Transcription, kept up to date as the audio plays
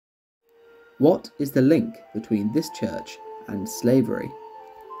What is the link between this church and slavery?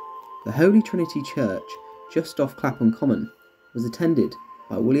 The Holy Trinity Church, just off Clapham Common, was attended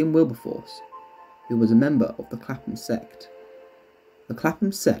by William Wilberforce, who was a member of the Clapham Sect. The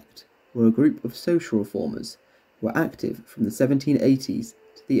Clapham Sect were a group of social reformers who were active from the 1780s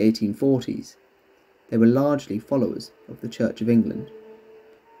to the 1840s. They were largely followers of the Church of England.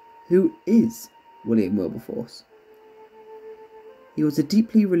 Who is William Wilberforce? He was a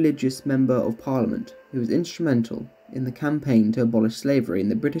deeply religious member of Parliament who was instrumental in the campaign to abolish slavery in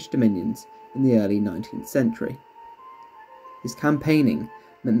the British dominions in the early 19th century. His campaigning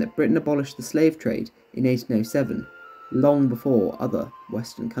meant that Britain abolished the slave trade in 1807, long before other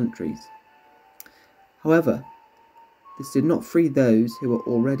Western countries. However, this did not free those who were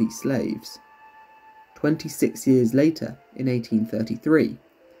already slaves. 26 years later, in 1833,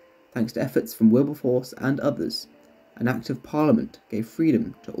 thanks to efforts from Wilberforce and others, an Act of Parliament gave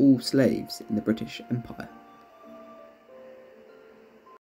freedom to all slaves in the British Empire.